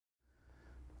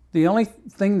The only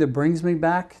thing that brings me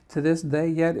back to this day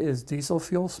yet is diesel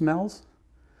fuel smells.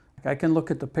 I can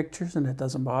look at the pictures and it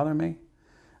doesn't bother me,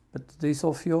 but the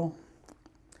diesel fuel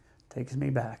takes me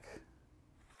back.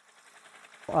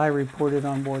 I reported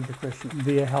on board the Christian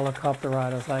via helicopter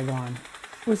out of Saigon.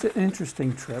 It was an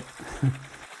interesting trip.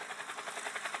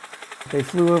 They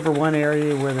flew over one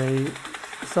area where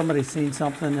somebody seen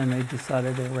something and they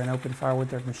decided they were going to open fire with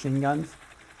their machine guns.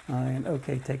 And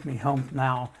okay, take me home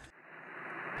now.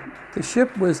 The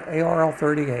ship was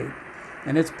ARL-38,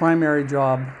 and its primary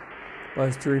job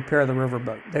was to repair the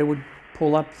riverboat. They would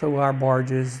pull up to our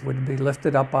barges, would be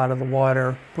lifted up out of the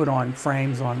water, put on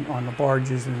frames on the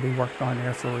barges and be worked on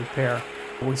there for repair.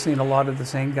 We've seen a lot of the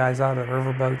same guys out of the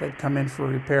riverboat that come in for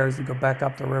repairs and go back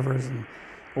up the rivers, and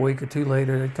a week or two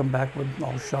later they'd come back with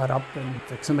all shot up and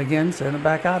fix them again, send them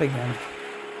back out again.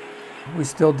 We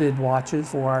still did watches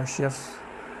for our shifts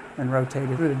and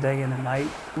rotated through the day and the night.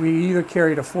 We either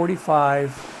carried a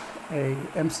 45, a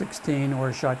M16 or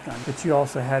a shotgun, but you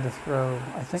also had to throw,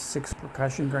 I think, 6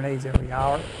 percussion grenades every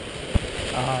hour.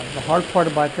 The hard part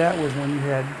about that was when you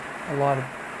had a lot of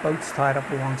boats tied up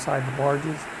alongside the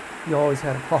barges, you always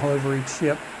had to crawl over each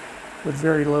ship with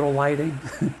very little lighting,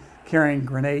 carrying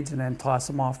grenades and then toss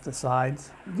them off the sides.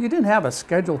 You didn't have a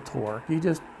scheduled tour. You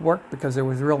just worked because there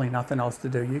was really nothing else to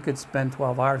do. You could spend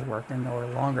 12 hours working or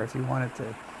longer if you wanted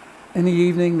to. In the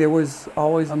evening, there was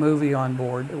always a movie on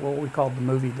board, what we called the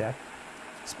movie deck.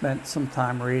 Spent some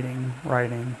time reading,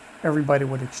 writing. Everybody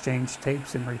would exchange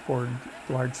tapes and record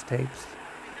large tapes.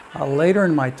 Later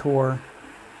in my tour,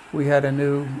 we had a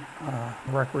new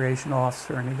recreation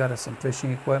officer and he got us some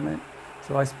fishing equipment.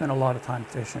 So I spent a lot of time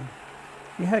fishing.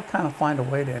 You had to kind of find a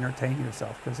way to entertain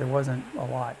yourself because there wasn't a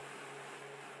lot.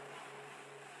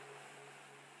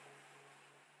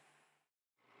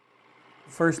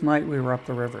 First night we were up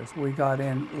the rivers. We got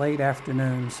in late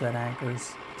afternoon, set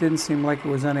anchors. Didn't seem like it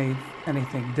was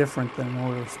anything different than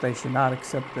when we were stationed out,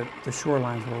 except that the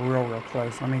shorelines were real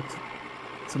close. I mean,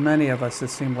 to many of us, it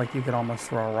seemed like you could almost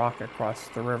throw a rock across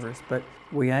the rivers. But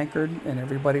we anchored and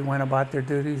everybody went about their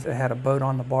duties. They had a boat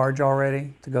on the barge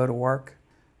already to go to work.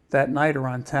 That night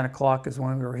around 10 o'clock is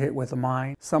when we were hit with a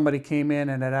mine. Somebody came in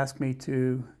and had asked me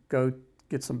to go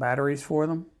get some batteries for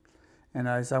them. And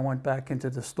as I went back into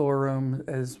the storeroom,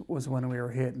 was when we were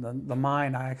hit. The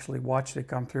mine, I actually watched it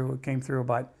come through. It came through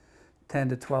about 10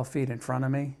 to 12 feet in front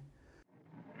of me.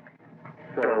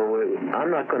 So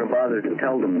I'm not going to bother to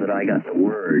tell them that I got the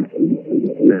word.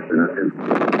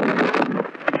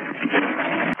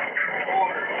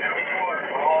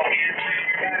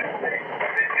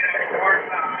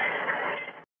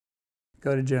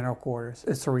 Go to general quarters.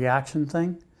 It's a reaction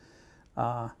thing.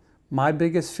 My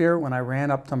biggest fear when I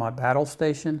ran up to my battle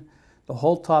station, the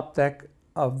whole top deck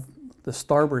of the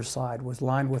starboard side was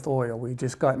lined with oil. We'd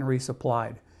just gotten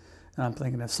resupplied. And I'm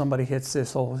thinking, if somebody hits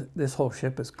this whole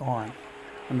ship is gone.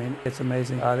 I mean, it's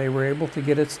amazing. They were able to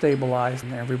get it stabilized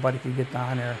and everybody could get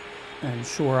down there and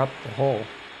shore up the hull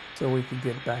so we could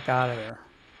get back out of there.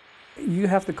 You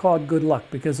have to call it good luck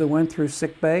because it went through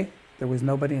sick bay. There was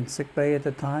nobody in sick bay at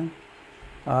the time.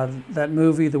 That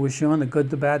movie that was shown, The Good,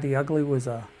 the Bad, the Ugly, was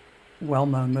a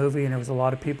well-known movie and there was a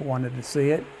lot of people wanted to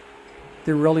see it.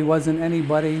 There really wasn't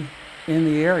anybody in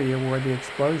the area where the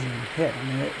explosion hit. I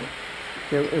mean,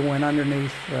 it went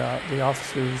underneath the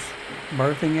officers'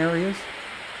 berthing areas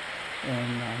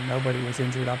and nobody was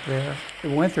injured up there. It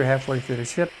went through halfway through the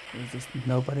ship. There was just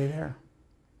nobody there.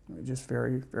 We were just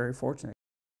very, very fortunate.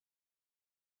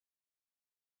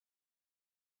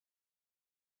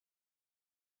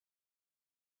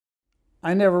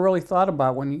 I never really thought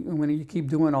about when you keep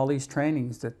doing all these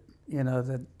trainings that, you know,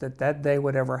 that day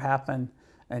would ever happen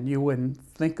and you wouldn't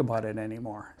think about it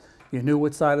anymore. You knew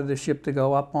what side of the ship to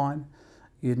go up on.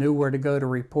 You knew where to go to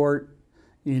report.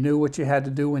 You knew what you had to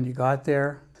do when you got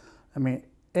there. I mean,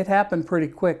 it happened pretty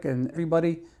quick and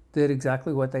everybody did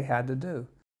exactly what they had to do.